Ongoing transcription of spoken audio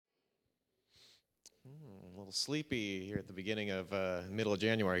little sleepy here at the beginning of middle of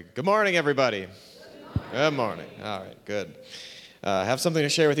January. Good morning, everybody. Good morning. All right, good. I have something to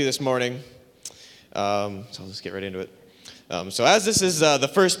share with you this morning, so I'll just get right into it. So as this is the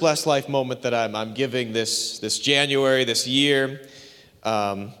first Blessed Life moment that I'm giving this January, this year,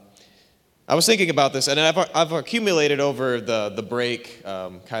 I was thinking about this, and I've accumulated over the break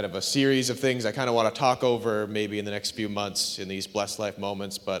kind of a series of things I kind of want to talk over maybe in the next few months in these Blessed Life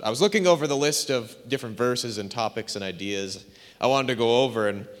moments. But I was looking over the list of different verses and topics and ideas I wanted to go over,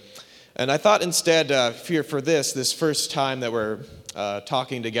 and I thought instead for this first time that we're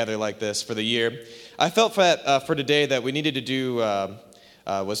talking together like this for the year, I felt that for today that we needed to do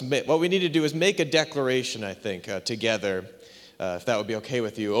what we need to do is make a declaration, I think, together. If that would be okay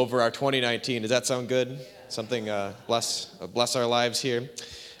with you, over our 2019. Does that sound good? Something bless our lives here.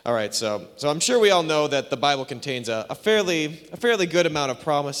 All right, so I'm sure we all know that the Bible contains a fairly good amount of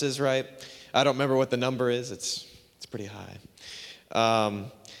promises, right? I don't remember what the number is. It's pretty high.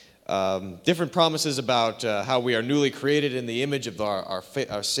 Different promises about how we are newly created in the image of our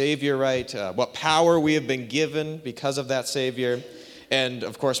Savior, right? What power we have been given because of that Savior. And,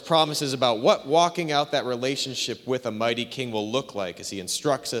 of course, promises about what walking out that relationship with a mighty king will look like as he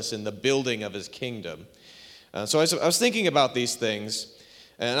instructs us in the building of his kingdom. So I was thinking about these things,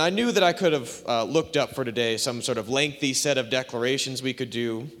 and I knew that I could have looked up for today some sort of lengthy set of declarations we could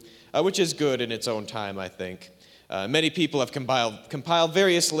do, which is good in its own time, I think. Many people have compiled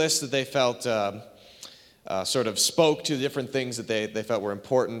various lists that they felt sort of spoke to different things that they felt were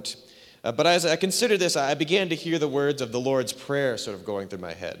important. But as I considered this, I began to hear the words of the Lord's Prayer sort of going through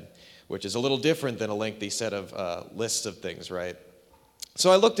my head, which is a little different than a lengthy set of lists of things, right?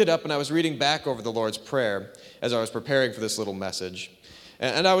 So I looked it up, and I was reading back over the Lord's Prayer as I was preparing for this little message.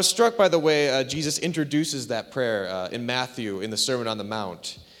 And I was struck by the way Jesus introduces that prayer in Matthew in the Sermon on the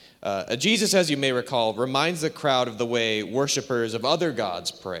Mount. Jesus, as you may recall, reminds the crowd of the way worshipers of other gods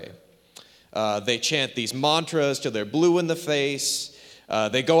pray. They chant these mantras till they're blue in the face.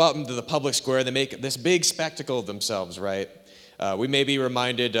 They go out into the public square, they make this big spectacle of themselves, right? We may be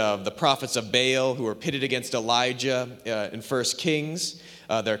reminded of the prophets of Baal who were pitted against Elijah in 1 Kings.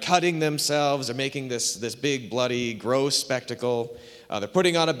 They're cutting themselves, they're making this big, bloody, gross spectacle. They're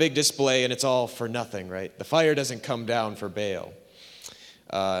putting on a big display, and it's all for nothing, right? The fire doesn't come down for Baal.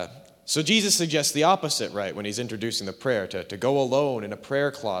 So Jesus suggests the opposite, right, when he's introducing the prayer, to go alone in a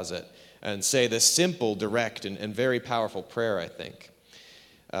prayer closet and say this simple, direct, and very powerful prayer, I think.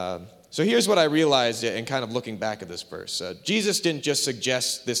 So here's what I realized in kind of looking back at this verse. Jesus didn't just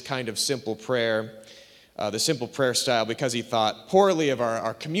suggest this kind of simple prayer, the simple prayer style, because he thought poorly of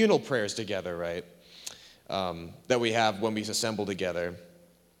our communal prayers together, right, that we have when we assemble together.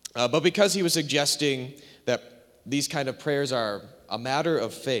 But because he was suggesting that these kind of prayers are a matter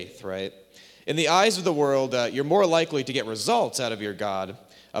of faith, right? In the eyes of the world, you're more likely to get results out of your God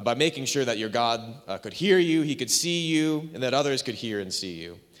by making sure that your God could hear you, he could see you, and that others could hear and see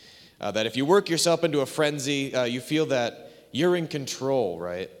you. That if you work yourself into a frenzy, you feel that you're in control,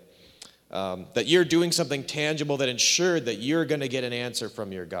 right? That you're doing something tangible that ensured that you're going to get an answer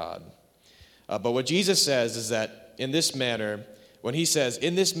from your God. But what Jesus says is that in this manner, when he says,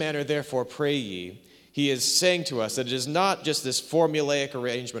 "In this manner, therefore, pray ye," he is saying to us that it is not just this formulaic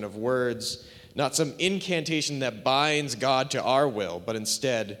arrangement of words, not some incantation that binds God to our will, but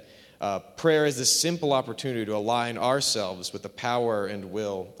instead, prayer is this simple opportunity to align ourselves with the power and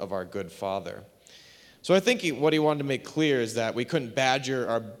will of our good Father. So I think what he wanted to make clear is that we couldn't badger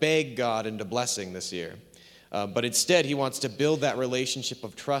or beg God into blessing this year, but instead he wants to build that relationship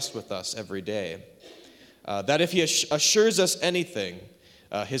of trust with us every day. That if he assures us anything,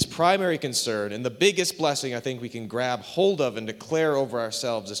 his primary concern and the biggest blessing I think we can grab hold of and declare over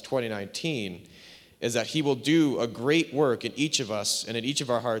ourselves as 2019 is that he will do a great work in each of us and in each of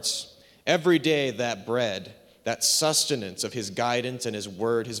our hearts every day, that bread, that sustenance of his guidance and his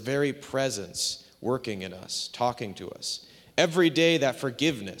word, his very presence working in us, talking to us. Every day, that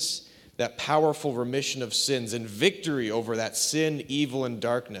forgiveness, that powerful remission of sins and victory over that sin, evil, and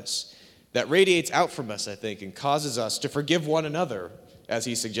darkness that radiates out from us, I think, and causes us to forgive one another, as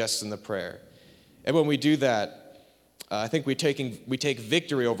he suggests in the prayer. And when we do that, I think we take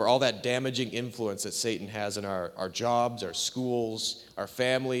victory over all that damaging influence that Satan has in our jobs, our schools, our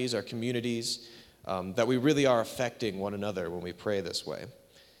families, our communities, that we really are affecting one another when we pray this way,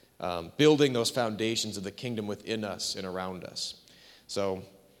 building those foundations of the kingdom within us and around us. So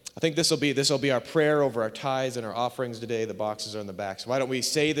I think this will be our prayer over our tithes and our offerings today. The boxes are in the back. So why don't we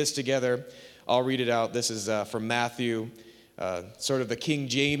say this together? I'll read it out. This is from Matthew, sort of the King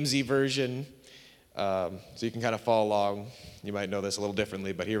James-y version. So you can kind of follow along. You might know this a little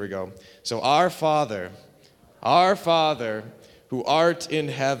differently, but here we go. So, Our Father, Our Father, who art in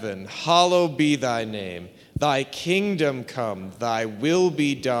heaven, hallowed be thy name. Thy kingdom come, thy will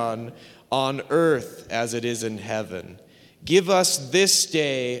be done, on earth as it is in heaven. Give us this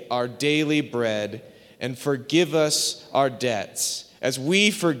day our daily bread, and forgive us our debts, as we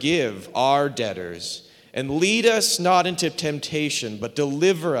forgive our debtors. And lead us not into temptation, but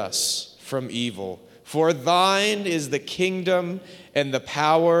deliver us from evil. For thine is the kingdom, and the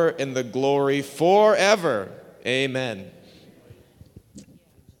power, and the glory forever. Amen.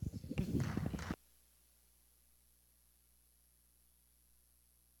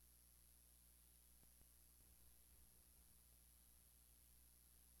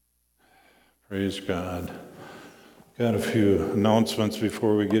 Praise God. Got a few announcements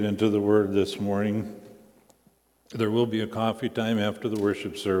before we get into the Word this morning. There will be a coffee time after the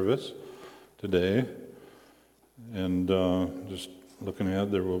worship service today. And just looking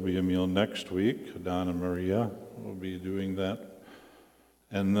ahead, there will be a meal next week. Don and Maria will be doing that.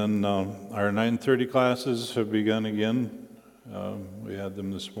 And then our 9:30 classes have begun again. We had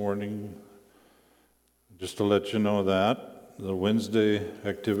them this morning. Just to let you know that. The Wednesday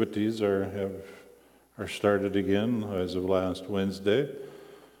activities are started again as of last Wednesday.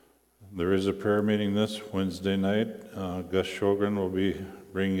 There is a prayer meeting this Wednesday night. Gus Sjogren will be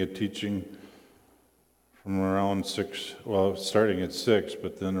bringing a teaching from around 6, well, starting at 6,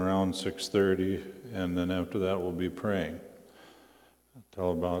 but then around 6:30, and then after that we'll be praying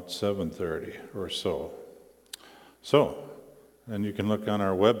until about 7:30 or so. And you can look on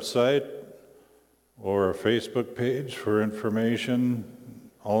our website or our Facebook page for information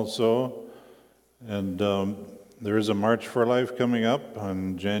also. And there is a March for Life coming up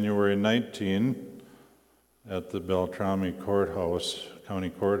on January 19 at the Beltrami Courthouse, County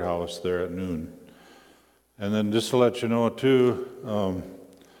Courthouse there at noon. And then just to let you know too,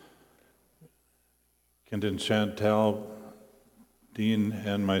 Kent and Chantal, Dean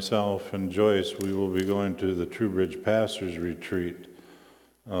and myself and Joyce, we will be going to the True Bridge Pastors Retreat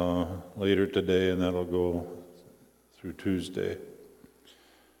later today, and that'll go through Tuesday.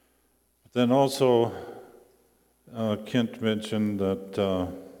 But then also, Kent mentioned that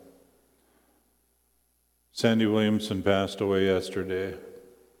Sandy Williamson passed away yesterday,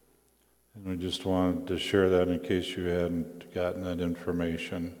 and we just wanted to share that in case you hadn't gotten that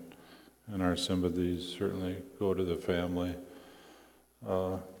information. And our sympathies certainly go to the family.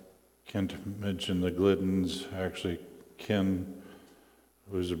 Kent mentioned the Gliddens. Actually, Ken,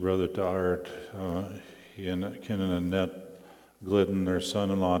 who's a brother to Art, Ken and Annette Glidden, their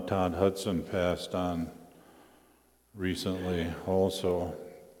son-in-law Todd Hudson, passed on recently also,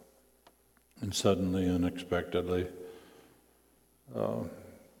 and suddenly, unexpectedly.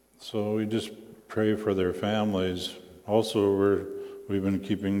 So we just pray for their families. Also, we've been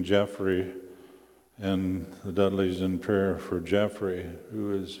keeping Jeffrey and the Dudleys in prayer for Jeffrey,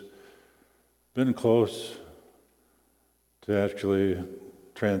 who has been close to actually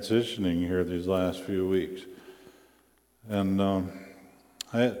transitioning here these last few weeks. And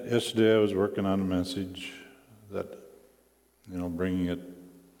yesterday I was working on a message that, bringing it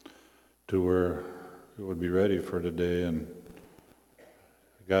to where it would be ready for today, and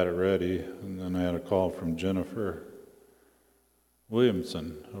I got it ready, and then I had a call from Jennifer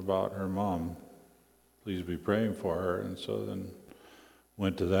Williamson about her mom. Please be praying for her. And so then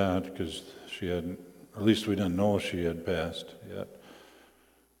went to that because she hadn't, at least we didn't know she had passed yet.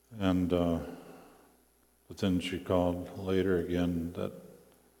 And but then she called later again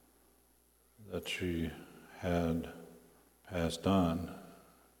that she had passed on.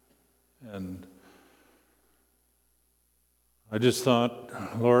 And I just thought,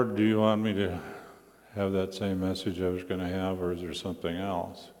 Lord, do you want me to have that same message I was going to have, or is there something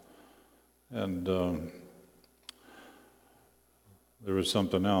else? And there was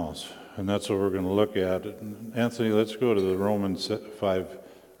something else, and that's what we're going to look at. And Anthony, let's go to the Romans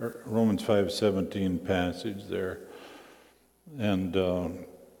 5:17 passage there. And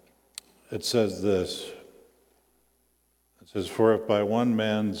it says this. It says, "For if by one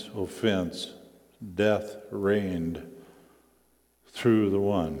man's offense death reigned through the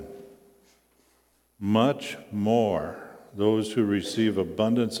one, much more those who receive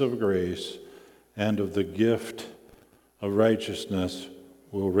abundance of grace and of the gift of righteousness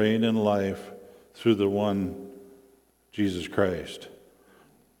will reign in life through the one, Jesus Christ."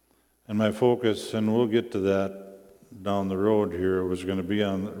 And my focus, and we'll get to that down the road here, was going to be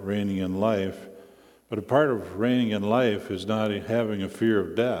on reigning in life. But a part of reigning in life is not having a fear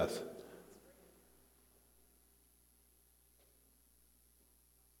of death.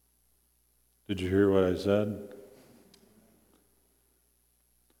 Did you hear what I said?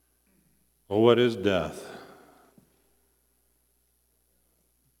 Well, what is death?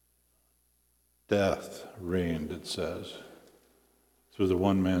 death reigned, it says. Through the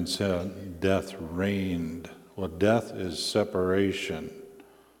one man's head, death reigned. Well, death is separation.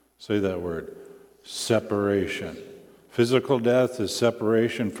 Say that word, separation. Physical death is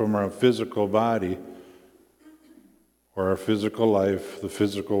separation from our physical body or our physical life, the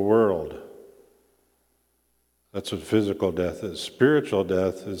physical world. That's what physical death is. Spiritual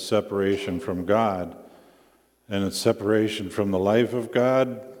death is separation from God, and it's separation from the life of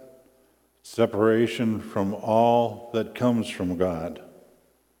God, separation from all that comes from God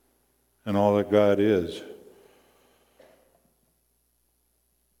and all that God is.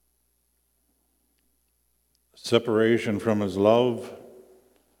 Separation from His love,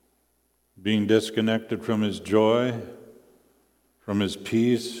 being disconnected from His joy, from His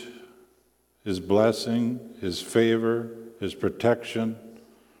peace, His blessing, His favor, His protection,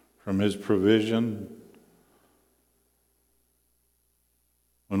 from His provision.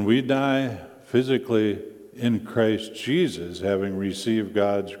 When we die physically in Christ Jesus, having received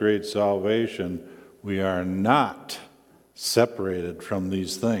God's great salvation, we are not separated from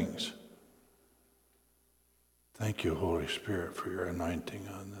these things. Thank you, Holy Spirit, for your anointing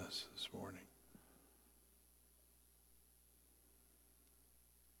on this morning.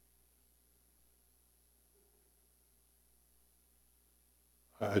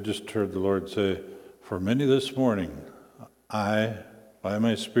 I just heard the Lord say, for many this morning, I, by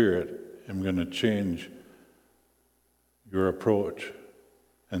my Spirit, am going to change your approach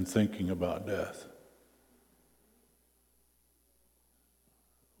and thinking about death.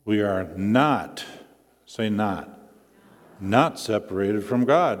 We are not, say not separated from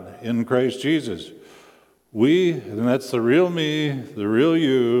God in Christ Jesus. We, and that's the real me, the real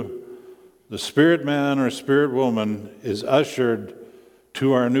you, the spirit man or spirit woman is ushered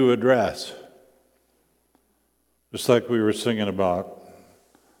to our new address. Just like we were singing about.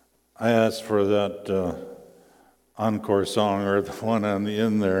 I asked for that encore song, or the one on the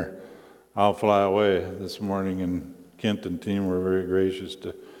end there, I'll Fly Away, this morning, and Kent and team were very gracious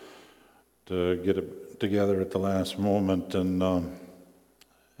to get it together at the last moment, and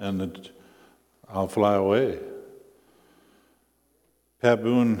I'll Fly Away. Pat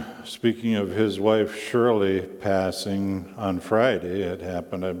Boone, speaking of his wife Shirley passing on Friday, it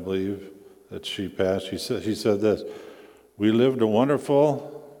happened, I believe, that she passed. He said this, we lived a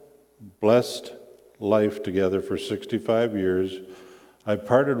wonderful, blessed life together for 65 years. I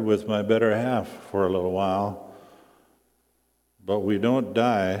parted with my better half for a little while, but we don't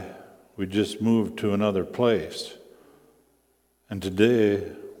die, we just moved to another place. And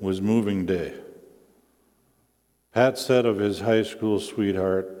today was moving day. Pat said of his high school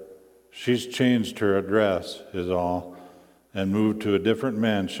sweetheart, she's changed her address, is all, and moved to a different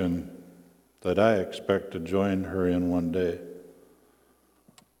mansion that I expect to join her in one day.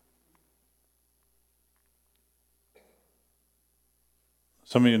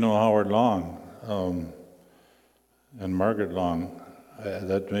 Some of you know Howard Long and Margaret Long.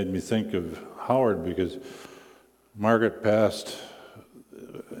 That made me think of Howard because Margaret passed,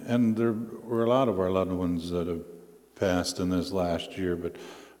 and there were a lot of our loved ones that have passed in this last year, but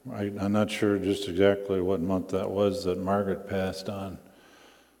I'm not sure just exactly what month that was that Margaret passed on.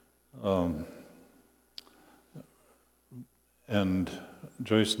 And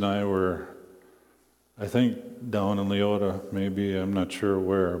Joyce and I were, I think, down in Leota, maybe, I'm not sure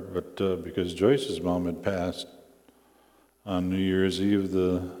where, but because Joyce's mom had passed on New Year's Eve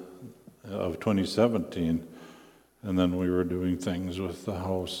of 2017, and then we were doing things with the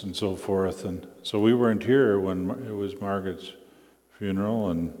house and so forth, and so we weren't here when it was Margaret's funeral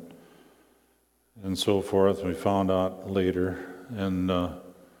and so forth. We found out later, and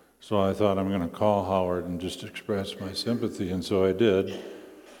so I thought I'm going to call Howard and just express my sympathy, and so I did.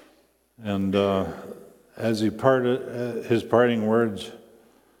 And as he parted, his parting words,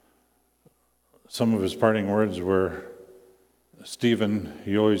 some of his parting words were, Stephen,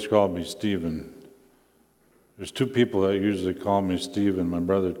 he always called me Stephen. There's two people that usually call me Stephen, my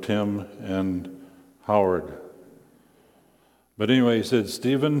brother Tim and Howard. But anyway, he said,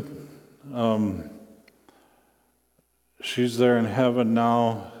 Stephen, she's there in heaven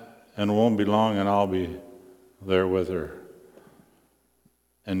now, and won't be long, and I'll be there with her.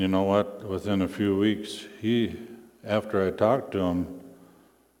 And you know what? Within a few weeks, after I talked to him,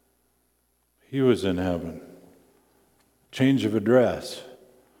 he was in heaven. Change of address.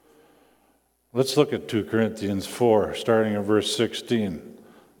 Let's look at 2 Corinthians 4, starting at verse 16.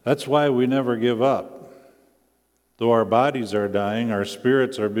 That's why we never give up. Though our bodies are dying, our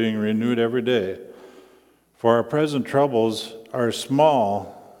spirits are being renewed every day. For our present troubles are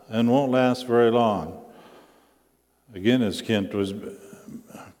small and won't last very long. Again, as Kent was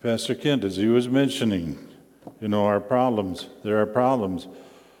Pastor Kent, as he was mentioning, our problems, there are problems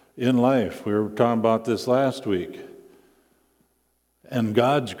in life. We were talking about this last week. And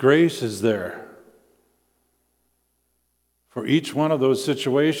God's grace is there for each one of those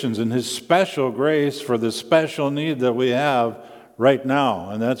situations, and His special grace for the special need that we have right now,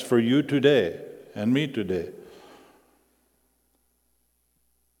 and that's for you today and me today.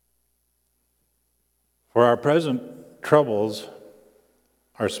 For our present troubles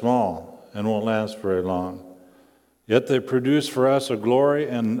are small and won't last very long. Yet they produce for us a glory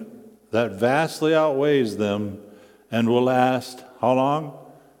and that vastly outweighs them and will last how long?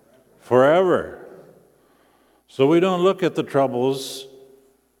 Forever. So we don't look at the troubles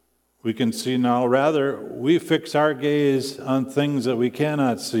we can see now. Rather, we fix our gaze on things that we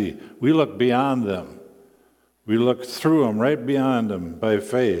cannot see. We look beyond them. We look through them, right beyond them, by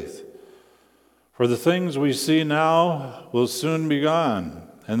faith. For the things we see now will soon be gone,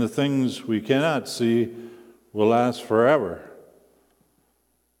 and the things we cannot see will last forever.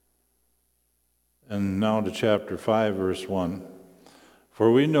 And now to chapter 5, verse 1.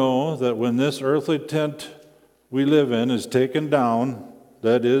 For we know that when this earthly tent we live in is taken down,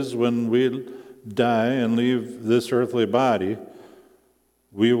 that is, when we die and leave this earthly body,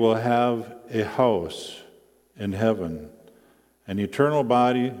 we will have a house in heaven, an eternal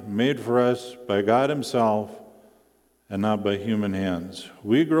body made for us by God Himself and not by human hands.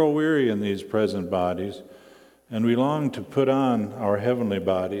 We grow weary in these present bodies, and we long to put on our heavenly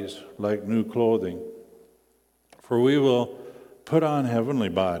bodies like new clothing. For we will put on heavenly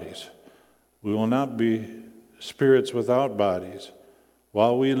bodies. We will not be spirits without bodies.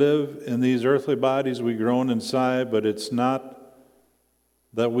 While we live in these earthly bodies, we groan and sigh, but it's not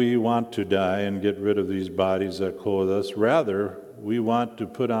that we want to die and get rid of these bodies that clothe us. Rather, we want to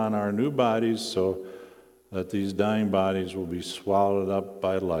put on our new bodies so that these dying bodies will be swallowed up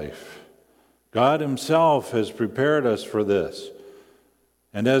by life. God Himself has prepared us for this,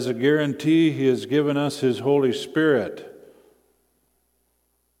 and as a guarantee, He has given us His Holy Spirit.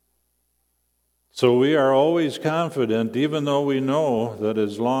 So we are always confident, even though we know that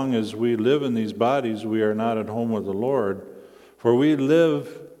as long as we live in these bodies, we are not at home with the Lord. For we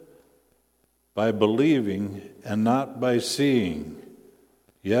live by believing and not by seeing.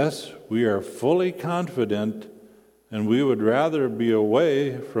 Yes, we are fully confident, and we would rather be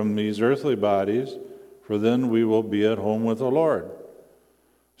away from these earthly bodies, for then we will be at home with the Lord.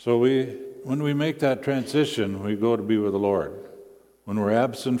 So when we make that transition, we go to be with the Lord. When we're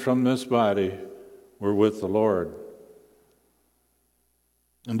absent from this body, we're with the Lord.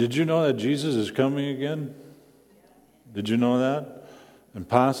 And did you know that Jesus is coming again? Did you know that? And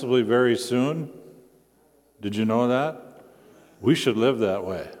possibly very soon? Did you know that? We should live that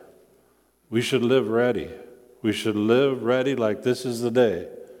way. We should live ready. We should live ready like this is the day.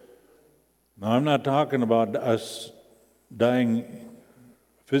 Now, I'm not talking about us dying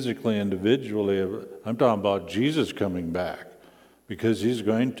physically, individually. I'm talking about Jesus coming back, because He's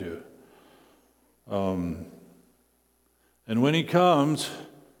going to. And when He comes,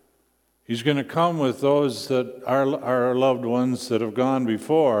 He's going to come with those that are our loved ones that have gone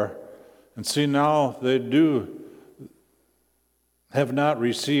before. And see, now they have not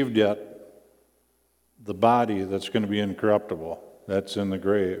received yet the body that's going to be incorruptible. That's in the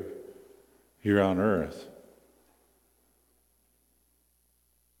grave here on earth.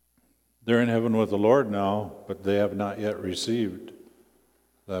 They're in heaven with the Lord now, but they have not yet received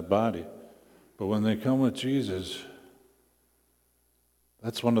that body. But when they come with Jesus,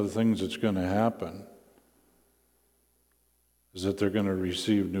 that's one of the things that's going to happen, is that they're going to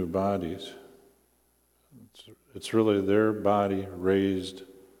receive new bodies. It's really their body raised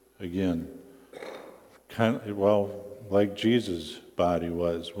again. Like Jesus' body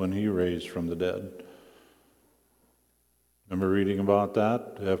was when He raised from the dead. Remember reading about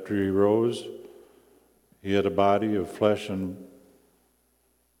that? After He rose, He had a body of flesh and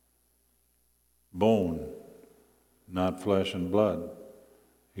bone, not flesh and blood.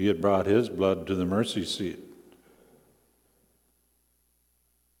 He had brought His blood to the mercy seat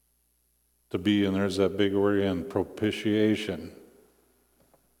to be, and there's that big word again, propitiation,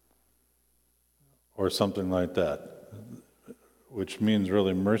 or something like that, which means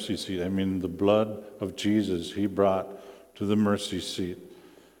really mercy seat. I mean, the blood of Jesus He brought to the mercy seat,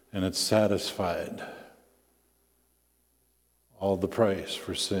 and it satisfied all the price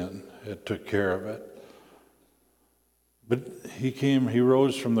for sin. It took care of it. But He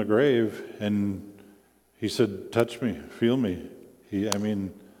rose from the grave, and He said, touch me, feel me. He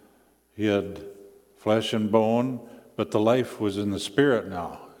had flesh and bone, but the life was in the Spirit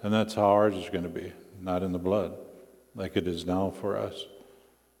now. And that's how ours is going to be, not in the blood, like it is now for us.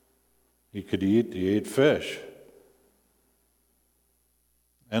 He could eat, he ate fish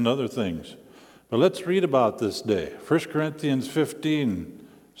and other things. But let's read about this day. 1 Corinthians 15,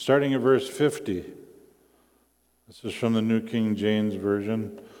 starting at verse 50. This is from the New King James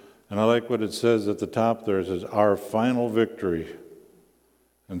Version. And I like what it says at the top there. It says, our final victory.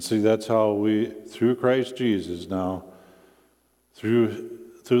 And see, that's how we, through Christ Jesus now, through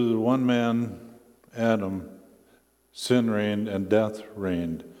the one man, Adam, sin reigned and death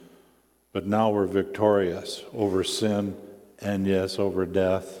reigned. But now we're victorious over sin and, yes, over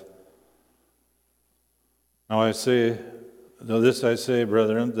death. Now I say,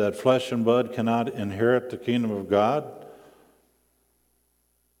 brethren, that flesh and blood cannot inherit the kingdom of God,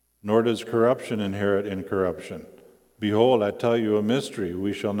 nor does corruption inherit incorruption. Behold, I tell you a mystery,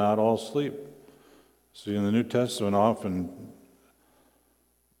 we shall not all sleep. See, in the New Testament, often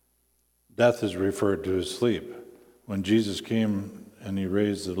death is referred to as sleep. When Jesus came and he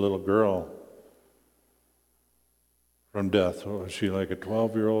raised the little girl from death, was she like a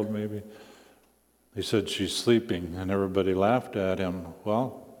 12-year-old maybe? He said, she's sleeping, and everybody laughed at him.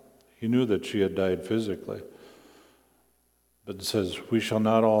 Well, he knew that she had died physically. But it says, we shall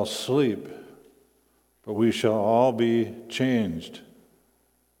not all sleep, but we shall all be changed.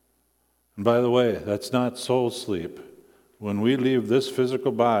 And by the way, that's not soul sleep. When we leave this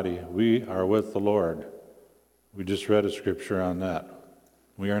physical body, we are with the Lord. We just read a scripture on that.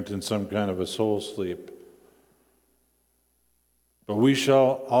 We aren't in some kind of a soul sleep. But we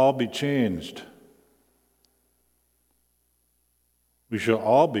shall all be changed. We shall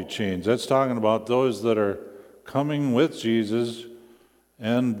all be changed. That's talking about those that are coming with Jesus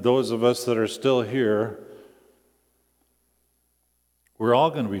and those of us that are still here. We're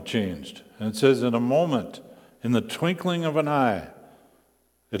all going to be changed. And it says in a moment, in the twinkling of an eye.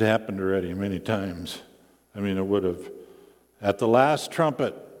 It happened already many times. I mean, it would have. At the last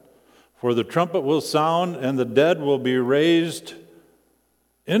trumpet, for the trumpet will sound and the dead will be raised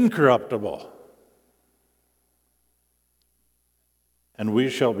incorruptible. And we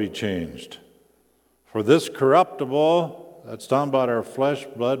shall be changed. For this corruptible, that's talking about our flesh,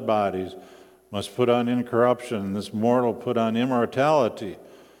 blood bodies, must put on incorruption, and this mortal put on immortality.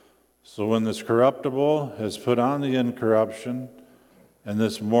 So when this corruptible has put on the incorruption, and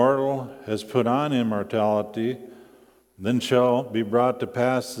this mortal has put on immortality, then shall be brought to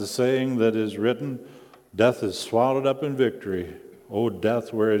pass the saying that is written, death is swallowed up in victory. O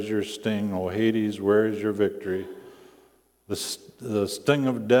death, where is your sting? O Hades, where is your victory? The sting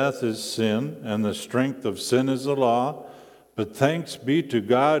of death is sin, and the strength of sin is the law. But thanks be to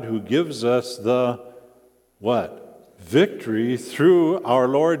God who gives us the, what? Victory through our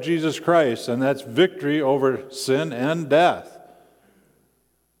Lord Jesus Christ. And that's victory over sin and death.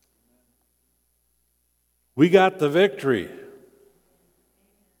 We got the victory.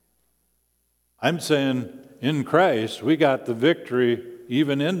 I'm saying in Christ, we got the victory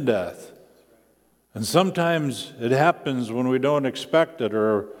even in death. And sometimes it happens when we don't expect it,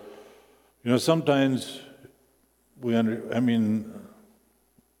 or, sometimes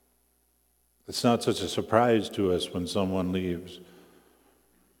it's not such a surprise to us when someone leaves,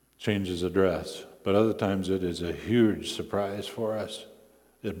 changes address. But other times it is a huge surprise for us.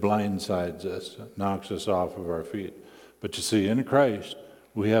 It blindsides us, it knocks us off of our feet. But you see, in Christ,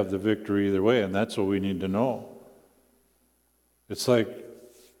 we have the victory either way, and that's what we need to know. It's like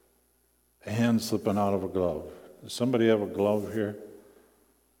a hand slipping out of a glove. Does somebody have a glove here?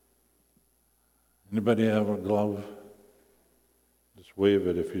 Anybody have a glove? Just wave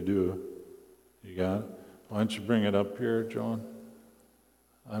it if you do. You got it? Why don't you bring it up here, Joan?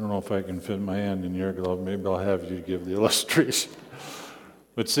 I don't know if I can fit my hand in your glove. Maybe I'll have you give the illustration.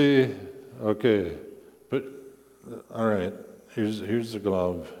 But see, okay, but all right, here's the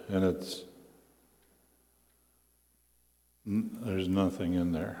glove, and there's nothing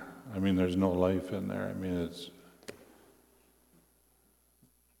in there. There's no life in there. It's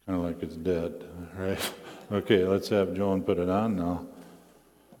kind of like it's dead, right? Okay, let's have Joan put it on now.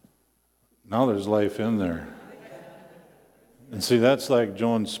 Now there's life in there. And see, that's like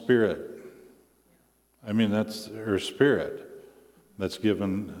Joan's spirit. That's her spirit that's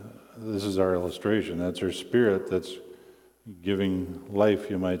given, this is our illustration, that's her spirit that's giving life,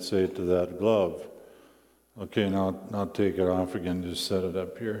 you might say, to that glove. Okay, now take it off again, just set it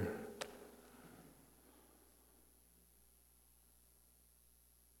up here.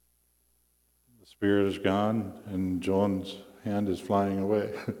 The spirit is gone, and Joan's hand is flying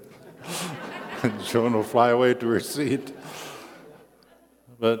away. Joan will fly away to her seat.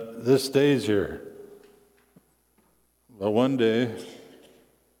 But this stays here. But one day,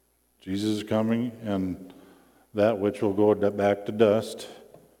 Jesus is coming, and that which will go back to dust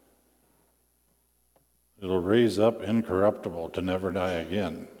It'll raise up incorruptible to never die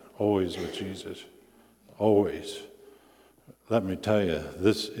again. Always with Jesus. Always. Let me tell you,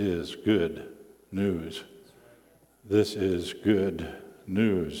 this is good news. This is good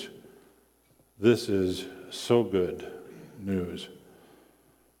news. This is so good news.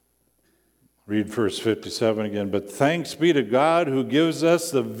 Read verse 57 again. But thanks be to God who gives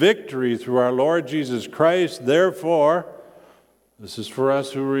us the victory through our Lord Jesus Christ. Therefore, this is for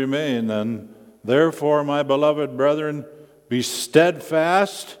us who remain then. Therefore, my beloved brethren, be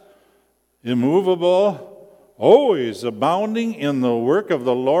steadfast, immovable, always abounding in the work of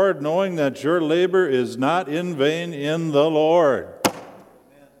the Lord, knowing that your labor is not in vain in the Lord.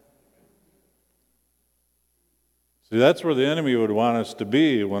 See, that's where the enemy would want us to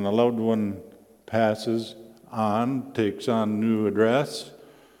be when a loved one passes on, takes on new address,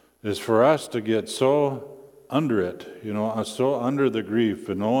 is for us to get so under it, so under the grief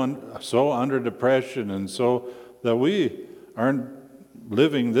and so under depression, and so that we aren't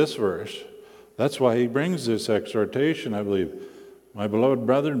living this verse. That's why he brings this exhortation, I believe. My beloved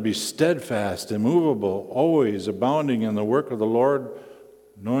brethren, be steadfast, immovable, always abounding in the work of the Lord,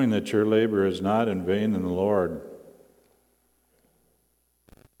 knowing that your labor is not in vain in the Lord.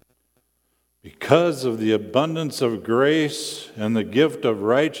 Because of the abundance of grace and the gift of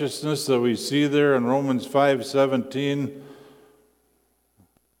righteousness that we see there in Romans 5:17,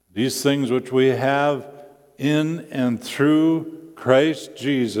 these things which we have in and through Christ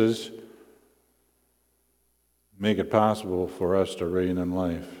Jesus make it possible for us to reign in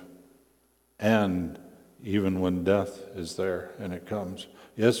life. And even when death is there and it comes.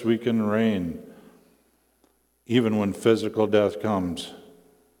 Yes, we can reign even when physical death comes.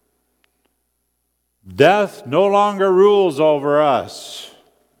 Death no longer rules over us.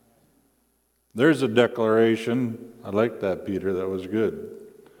 There's a declaration. I like that, Peter. That was good.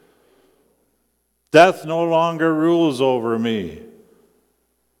 Death no longer rules over me.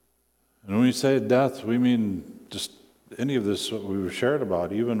 And when we say death, we mean just any of this what we've shared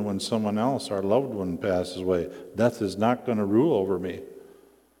about, even when someone else, our loved one, passes away. Death is not going to rule over me.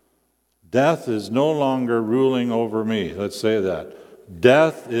 Death is no longer ruling over me. Let's say that.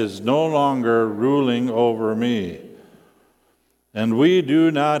 Death is no longer ruling over me. And we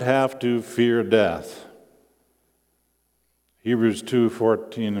do not have to fear death. Hebrews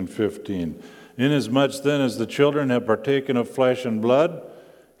 2:14 and 15. Inasmuch then as the children have partaken of flesh and blood,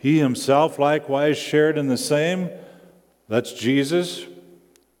 he himself likewise shared in the same. That's Jesus.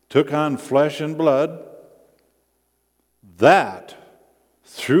 Took on flesh and blood. That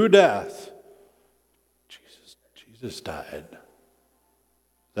through death, Jesus died.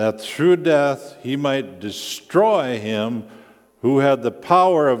 That through death he might destroy him who had the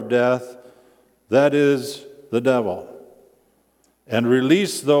power of death, that is, the devil, and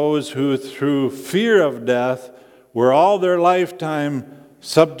release those who through fear of death were all their lifetime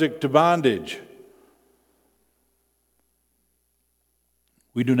subject to bondage.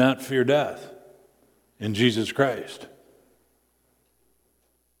 We do not fear death in Jesus Christ.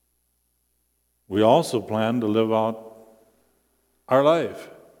 We also plan to live out our life.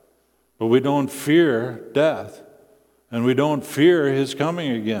 But we don't fear death, and we don't fear his coming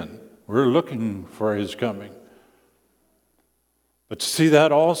again. We're looking for his coming. But see,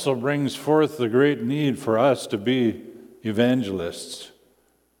 that also brings forth the great need for us to be evangelists,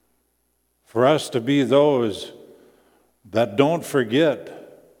 for us to be those that don't forget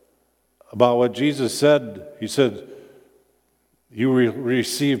about what Jesus said. He said, you will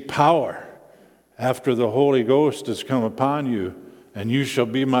receive power after the Holy Ghost has come upon you, and you shall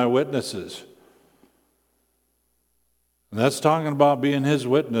be my witnesses. And that's talking about being his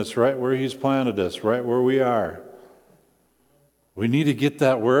witness right where he's planted us, right where we are. We need to get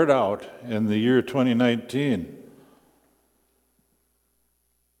that word out in the year 2019.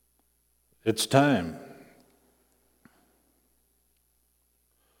 It's time.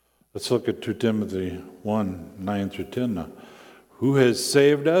 Let's look at 2 Timothy 1, 9 through 10 now. Who has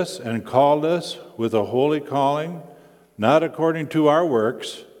saved us and called us with a holy calling, not according to our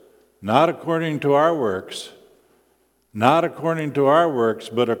works, not according to our works, not according to our works,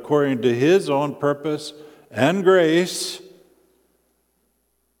 but according to his own purpose and grace,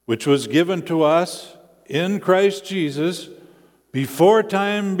 which was given to us in Christ Jesus before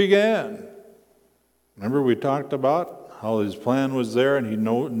time began. Remember we talked about how his plan was there and he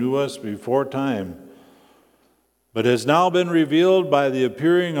knew us before time, but has now been revealed by the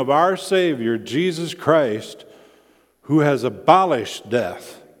appearing of our Savior, Jesus Christ, who has abolished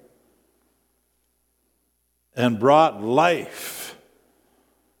death and brought life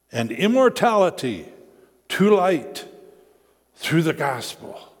and immortality to light through the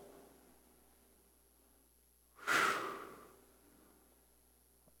gospel.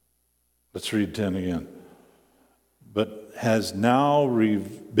 Let's read 10 again. But has now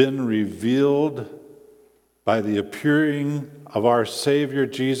been revealed by the appearing of our Savior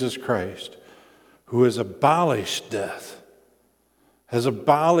Jesus Christ, who has abolished death. Has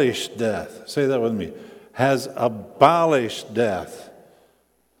abolished death. Say that with me. Has abolished death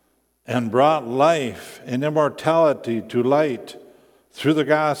and brought life and immortality to light through the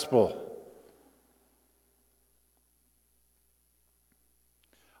gospel.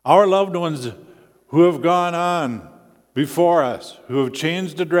 Our loved ones who have gone on before us, who have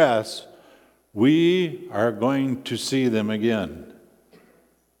changed address, we are going to see them again.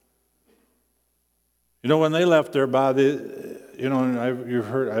 You know, when they left their body, you know,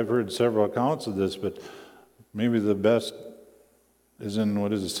 I've heard several accounts of this, but maybe the best is in,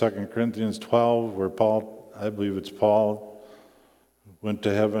 2 Corinthians 12, where Paul, I believe it's Paul, went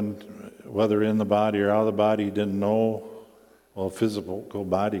to heaven, whether in the body or out of the body, he didn't know. Well, physical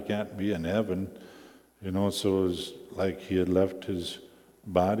body can't be in heaven, you know, so it was like he had left his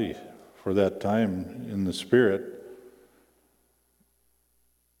body for that time in the spirit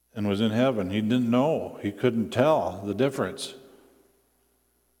and was in heaven. He didn't know. He couldn't tell the difference.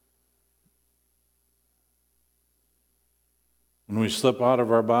 When we slip out of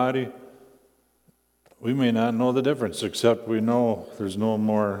our body, we may not know the difference, except we know there's no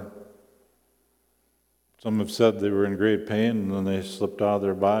more. Some have said they were in great pain, and when they slipped out of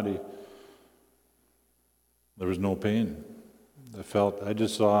their body, there was no pain. I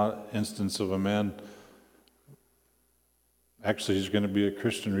just saw an instance of a man, actually he's going to be at a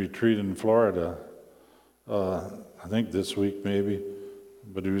Christian retreat in Florida, I think this week maybe,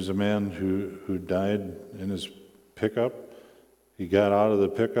 but he was a man who died in his pickup. He got out of the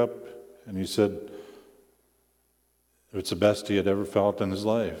pickup, and he said it's the best he had ever felt in his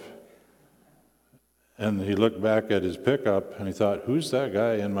life. And he looked back at his pickup, and he thought, who's that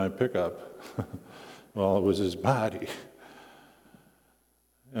guy in my pickup? Well, it was his body.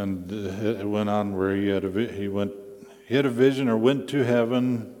 And it went on where he had a vision or went to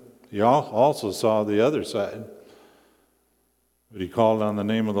heaven. He also saw the other side. But he called on the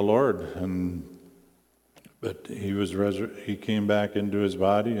name of the Lord, but he came back into his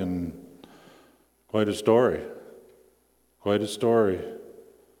body, and quite a story. Quite a story.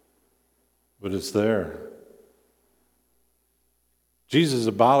 But it's there. Jesus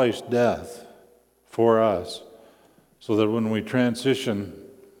abolished death for us so that when we transition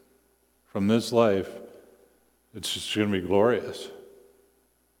from this life, it's just going to be glorious.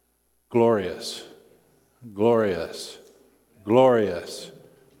 Glorious. Glorious. Glorious.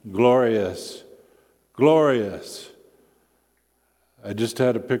 Glorious. Glorious. I just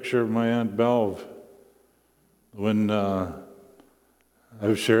had a picture of my Aunt Belv when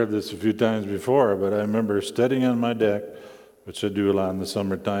I've shared this a few times before, but I remember studying on my deck, which I do a lot in the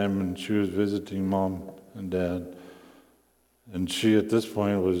summertime, and she was visiting Mom and Dad. And she, at this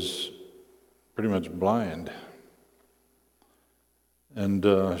point, was pretty much blind. And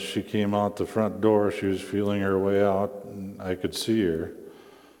she came out the front door. She was feeling her way out, and I could see her.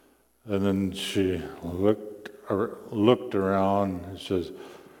 And then she looked around and says,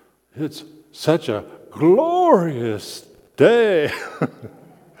 "It's such a glorious day."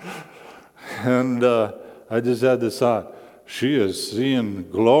 And I just had this thought, she is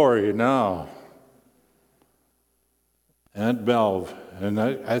seeing glory now. Aunt Belv, and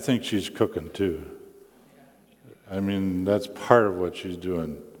I think she's cooking too. I mean, that's part of what she's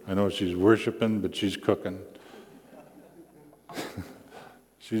doing. I know she's worshiping, but she's cooking.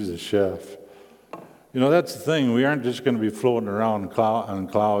 She's a chef. You know, that's the thing. We aren't just going to be floating around on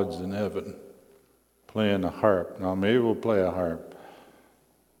clouds in heaven playing a harp. Now, maybe we'll play a harp.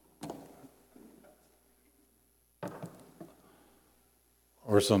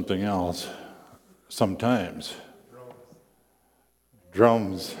 Or something else. Sometimes.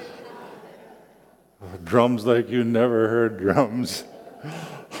 Drums. Drums like you never heard drums.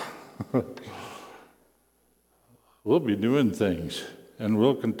 We'll be doing things, and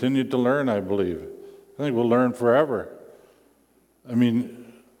we'll continue to learn, I believe. I think we'll learn forever. I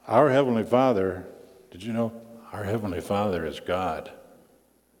mean, our Heavenly Father, did you know? Our Heavenly Father is God.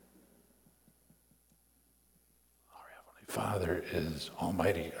 Our Heavenly Father is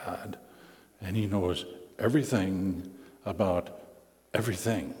Almighty God, and He knows everything about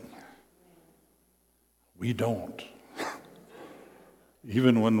everything. We don't.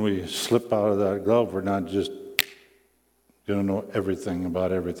 Even when we slip out of that glove, we're not just going to know everything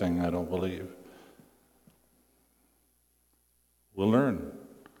about everything, I don't believe. We'll learn.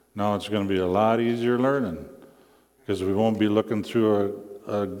 Now it's going to be a lot easier learning because we won't be looking through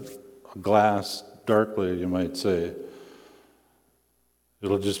a glass darkly, you might say.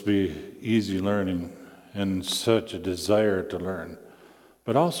 It'll just be easy learning and such a desire to learn.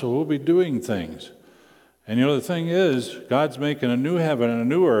 But also, we'll be doing things. And you know, the thing is, God's making a new heaven and a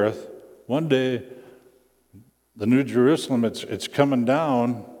new earth. One day, the New Jerusalem, it's coming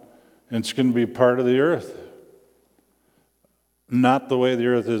down, and it's going to be part of the earth. Not the way the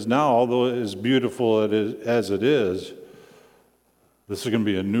earth is now, although as beautiful as it is, this is going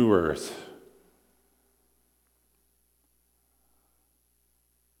to be a new earth.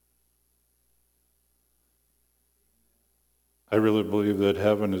 I really believe that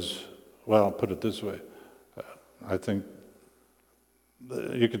heaven is, well, I'll put it this way. I think,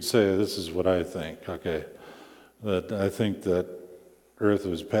 you could say this is what I think, okay, that I think that earth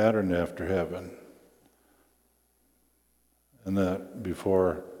was patterned after heaven. And that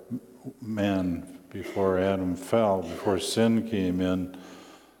before Adam fell, before sin came in,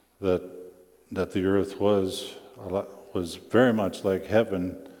 that the earth was very much like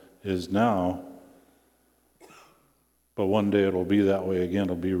heaven is now. But one day it'll be that way again.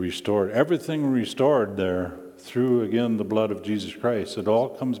 It'll be restored. Everything restored there through, again, the blood of Jesus Christ. It all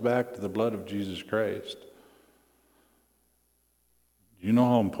comes back to the blood of Jesus Christ. Do you know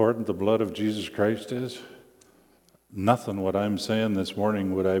how important the blood of Jesus Christ is? Nothing what I'm saying this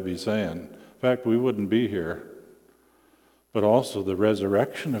morning would I be saying. In fact, we wouldn't be here. But also the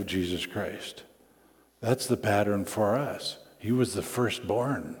resurrection of Jesus Christ. That's the pattern for us. He was the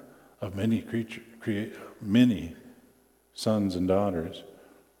firstborn of many sons and daughters.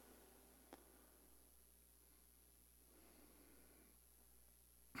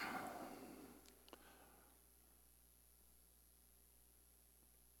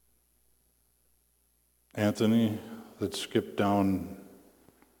 Anthony, let's skip down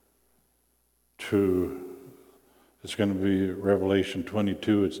to, it's going to be Revelation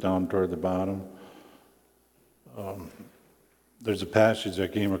 22, it's down toward the bottom. There's a passage I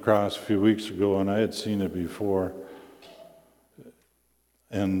came across a few weeks ago, and I had seen it before.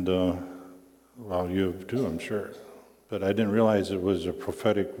 And, well, you have too, I'm sure. But I didn't realize it was a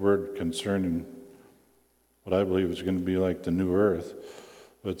prophetic word concerning what I believe is going to be like the new earth.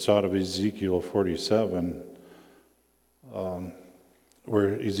 But it's out of Ezekiel 47,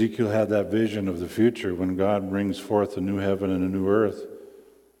 where Ezekiel had that vision of the future when God brings forth a new heaven and a new earth.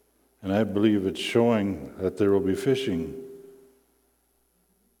 And I believe it's showing that there will be fishing.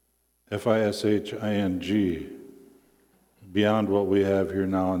 Fishing, beyond what we have here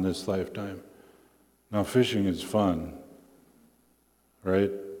now in this lifetime. Now, fishing is fun, right?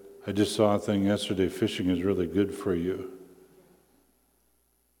 I just saw a thing yesterday, fishing is really good for you.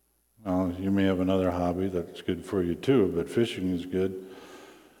 Well, you may have another hobby that's good for you too, but fishing is good.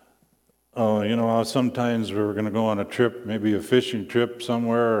 You know how sometimes we're going to go on a trip, maybe a fishing trip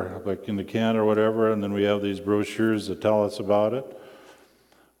somewhere, like in the can or whatever, and then we have these brochures that tell us about it.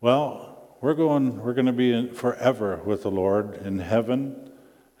 Well, we're going to be in forever with the Lord in heaven,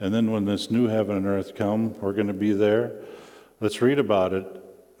 and then when this new heaven and earth come, we're going to be there. Let's read about it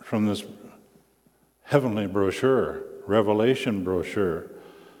from this heavenly brochure, Revelation brochure.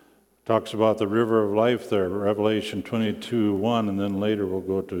 Talks about the river of life there, Revelation 22:1, and then later we'll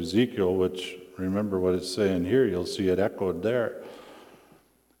go to Ezekiel, which, remember what it's saying here, you'll see it echoed there.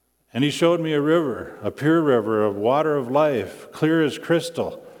 And he showed me a river, a pure river of water of life, clear as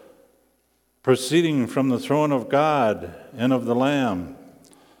crystal, proceeding from the throne of God and of the Lamb.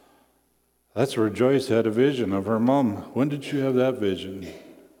 That's where Joyce had a vision of her mom. When did she have that vision?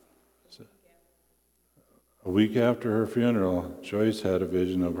 A week after her funeral, Joyce had a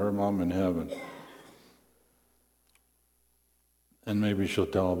vision of her mom in heaven. And maybe she'll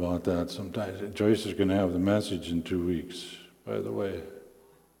tell about that sometime. Joyce is going to have the message in 2 weeks, by the way.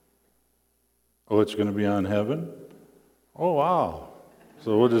 Oh, it's going to be on heaven? Oh, wow.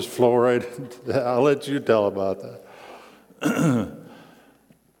 So we'll just flow right into that. I'll let you tell about that.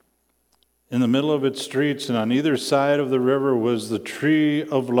 In the middle of its streets and on either side of the river was the tree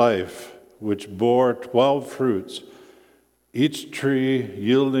of life, which bore 12 fruits, each tree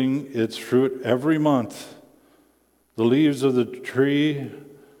yielding its fruit every month. The leaves of the tree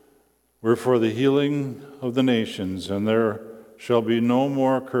were for the healing of the nations, and there shall be no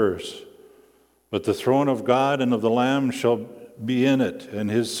more curse. But the throne of God and of the Lamb shall be in it, and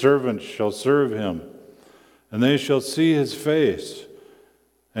his servants shall serve him. And they shall see his face,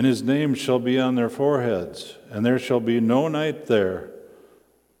 and his name shall be on their foreheads, and there shall be no night there.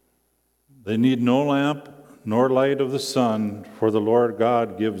 They need no lamp nor light of the sun, for the Lord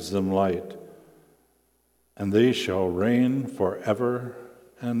God gives them light. And they shall reign forever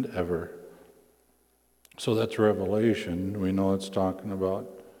and ever. So that's Revelation. We know it's talking about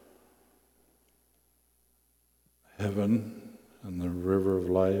heaven and the river of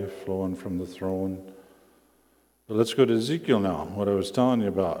life flowing from the throne. But let's go to Ezekiel now, what I was telling you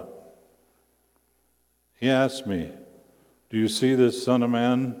about. He asked me, "Do you see this, Son of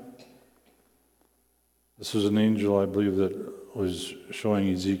Man?" This was an angel, I believe, that was showing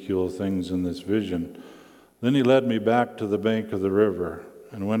Ezekiel things in this vision. Then he led me back to the bank of the river.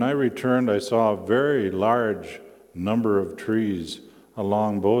 And when I returned, I saw a very large number of trees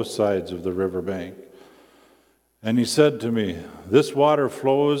along both sides of the river bank. And he said to me, "This water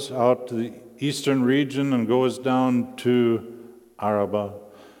flows out to the eastern region and goes down to Arabah.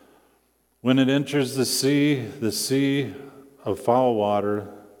 When it enters the sea of foul water,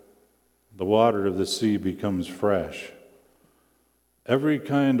 the water of the sea becomes fresh. Every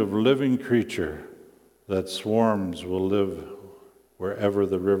kind of living creature that swarms will live wherever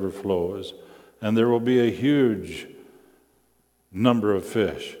the river flows, and there will be a huge number of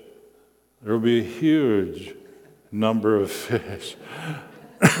fish." There will be a huge number of fish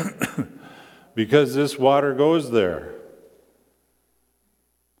because this water goes there.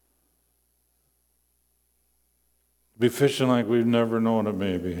 Be fishing like we've never known it,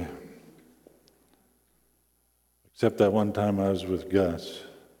 maybe. Except that one time I was with Gus.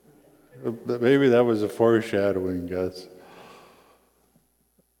 Maybe that was a foreshadowing, Gus.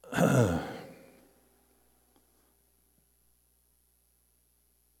 A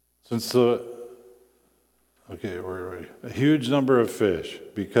huge number of fish,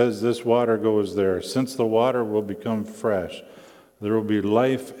 because this water goes there. Since the water will become fresh, there will be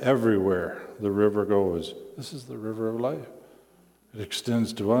life everywhere the river goes. This is the river of life. It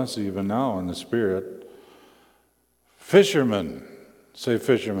extends to us even now in the Spirit. Fishermen, say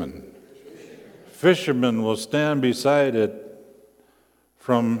fishermen. Fishermen will stand beside it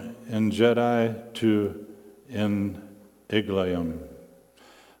from En-Gedi to En-Eglaim.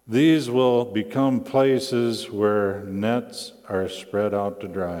 These will become places where nets are spread out to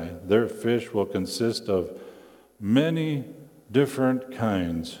dry. Their fish will consist of many different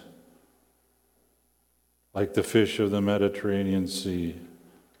kinds, like the fish of the Mediterranean Sea.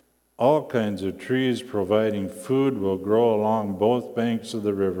 All kinds of trees providing food will grow along both banks of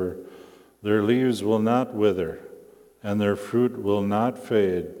the river. Their leaves will not wither, and their fruit will not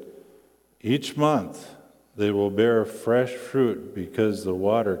fade. Each month they will bear fresh fruit because the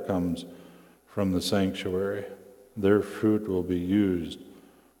water comes from the sanctuary. Their fruit will be used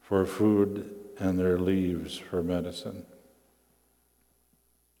for food and their leaves for medicine.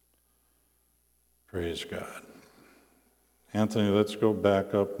 Praise God. Anthony, let's go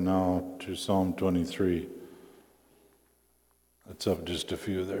back up now to Psalm 23. Let's up just a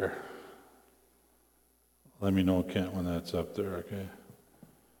few there. Let me know, Kent, when that's up there, okay?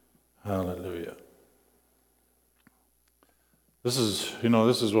 Hallelujah. This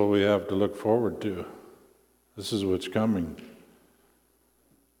is what we have to look forward to. This is what's coming.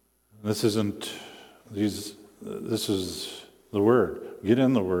 This is the Word. Get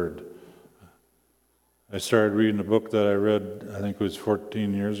in the Word. I started reading a book that I read, I think it was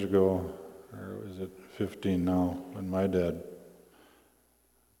 14 years ago, or was it 15 now, when my dad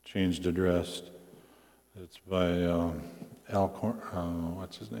changed address. It's by Alcorn,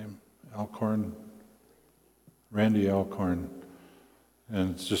 what's his name? Alcorn? Randy Alcorn.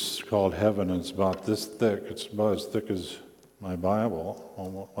 And it's just called Heaven, and it's about this thick. It's about as thick as my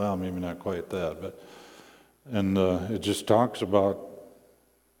Bible. Well, maybe not quite that, and it just talks about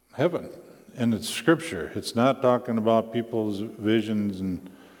heaven. And it's Scripture. It's not talking about people's visions and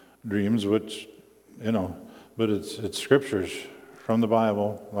dreams, which, but it's Scriptures from the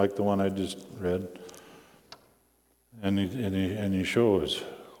Bible, like the one I just read. And he shows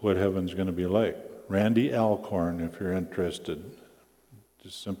what heaven's going to be like. Randy Alcorn, if you're interested.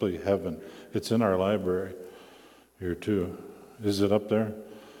 Just simply Heaven. It's in our library here too. Is it up there?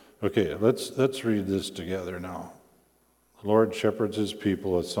 Okay, let's read this together now. The Lord shepherds his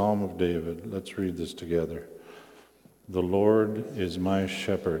people, a psalm of David. Let's read this together. The Lord is my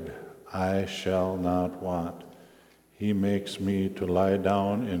shepherd, I shall not want. He makes me to lie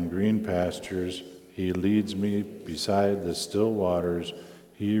down in green pastures. He leads me beside the still waters.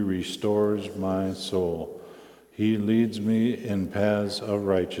 He restores my soul. He leads me in paths of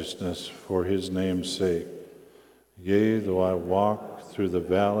righteousness for his name's sake. Yea, though I walk through the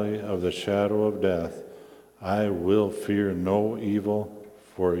valley of the shadow of death, I will fear no evil,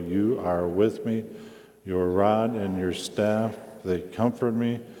 for you are with me. Your rod and your staff, they comfort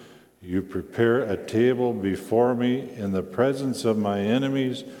me. You prepare a table before me in the presence of my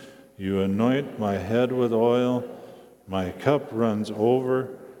enemies. You anoint my head with oil. My cup runs over.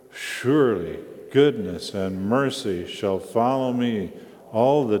 Surely goodness and mercy shall follow me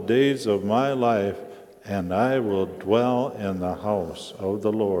all the days of my life, and I will dwell in the house of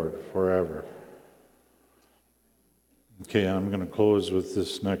the Lord forever. Okay, I'm going to close with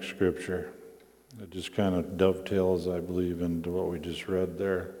this next scripture. It just kind of dovetails, I believe, into what we just read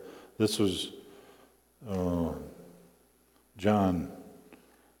there. This was John,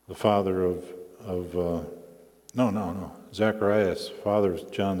 the father of Zacharias, father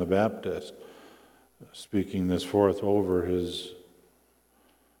of John the Baptist, speaking this forth over his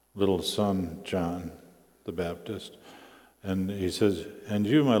little son, John the Baptist. And he says, "And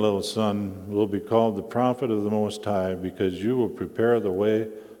you, my little son, will be called the prophet of the Most High, because you will prepare the way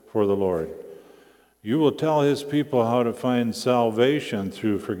for the Lord. You will tell his people how to find salvation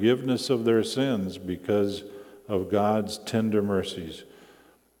through forgiveness of their sins because of God's tender mercies.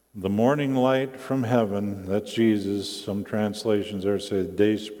 The morning light from heaven," that's Jesus, some translations there say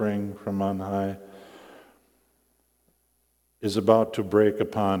day spring from on high, "is about to break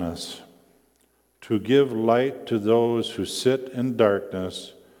upon us, to give light to those who sit in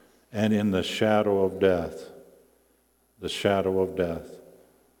darkness and in the shadow of death,"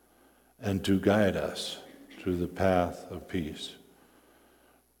 "and to guide us through the path of peace."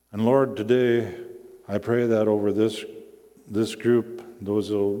 And Lord, today I pray that over this group, those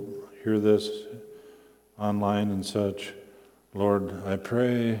who will hear this online and such, Lord, I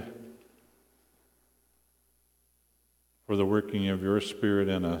pray for the working of your Spirit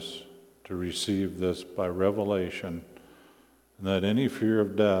in us to receive this by revelation, and that any fear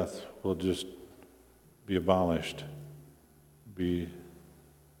of death will just be abolished, be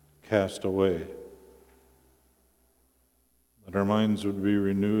cast away. That our minds would be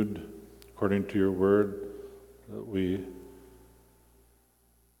renewed according to your word, that we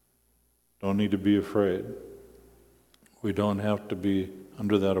don't need to be afraid. We don't have to be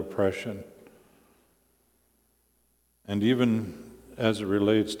under that oppression. And even as it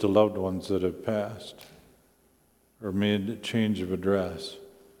relates to loved ones that have passed or made a change of address,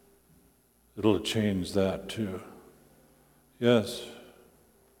 it'll change that too. Yes,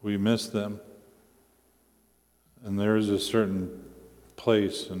 we miss them. And there is a certain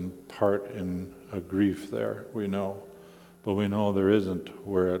place and part in a grief there, we know. But we know there isn't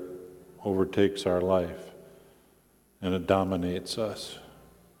where it overtakes our life and it dominates us.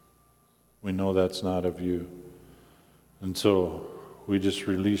 We know that's not of you. And so we just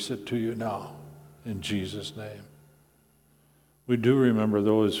release it to you now, in Jesus' name. We do remember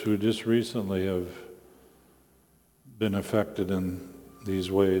those who just recently have been affected in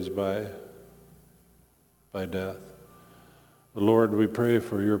these ways by death. But Lord, we pray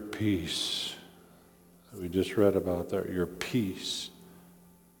for your peace that we just read about there, your peace,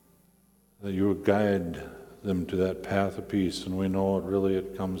 that you would guide them to that path of peace. And we know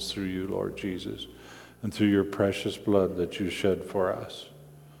it comes through you, Lord Jesus, and through your precious blood that you shed for us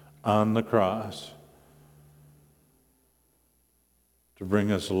on the cross to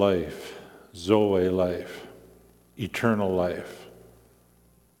bring us life, Zoe life, eternal life,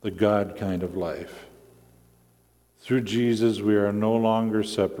 the God kind of life. Through Jesus, we are no longer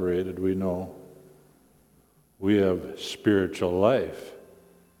separated, we know. We have spiritual life.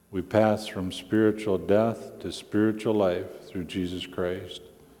 We pass from spiritual death to spiritual life through Jesus Christ.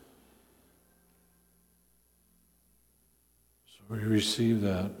 So we receive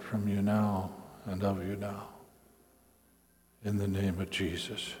that from you now and of you now, in the name of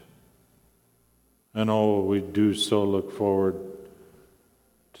Jesus. And oh, we do so look forward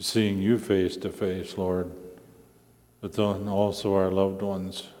to seeing you face to face, Lord, but then also our loved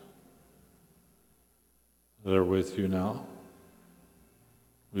ones that are with you now.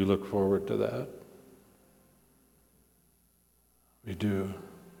 We look forward to that. We do.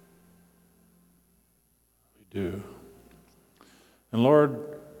 We do. And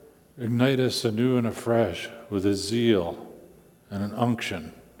Lord, ignite us anew and afresh with a zeal and an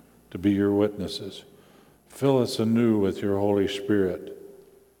unction to be your witnesses. Fill us anew with your Holy Spirit,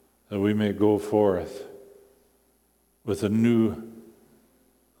 that we may go forth with a new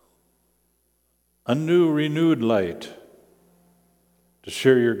renewed light to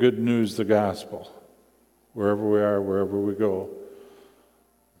share your good news, the gospel, wherever we are, wherever we go.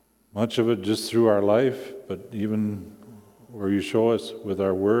 Much of it just through our life, but even where you show us with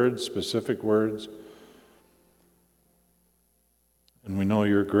our words, specific words. And we know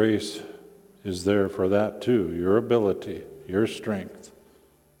your grace is there for that too, your ability, your strength,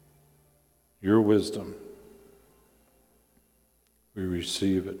 your wisdom. We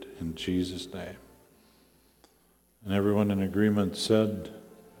receive it in Jesus' name. And everyone in agreement said,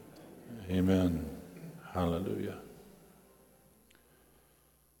 amen. Hallelujah.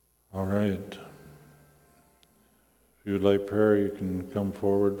 All right. If you would like prayer, you can come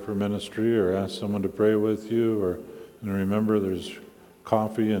forward for ministry or ask someone to pray with you. And remember, there's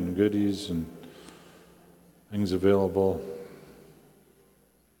coffee and goodies and things available.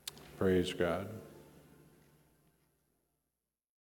 Praise God.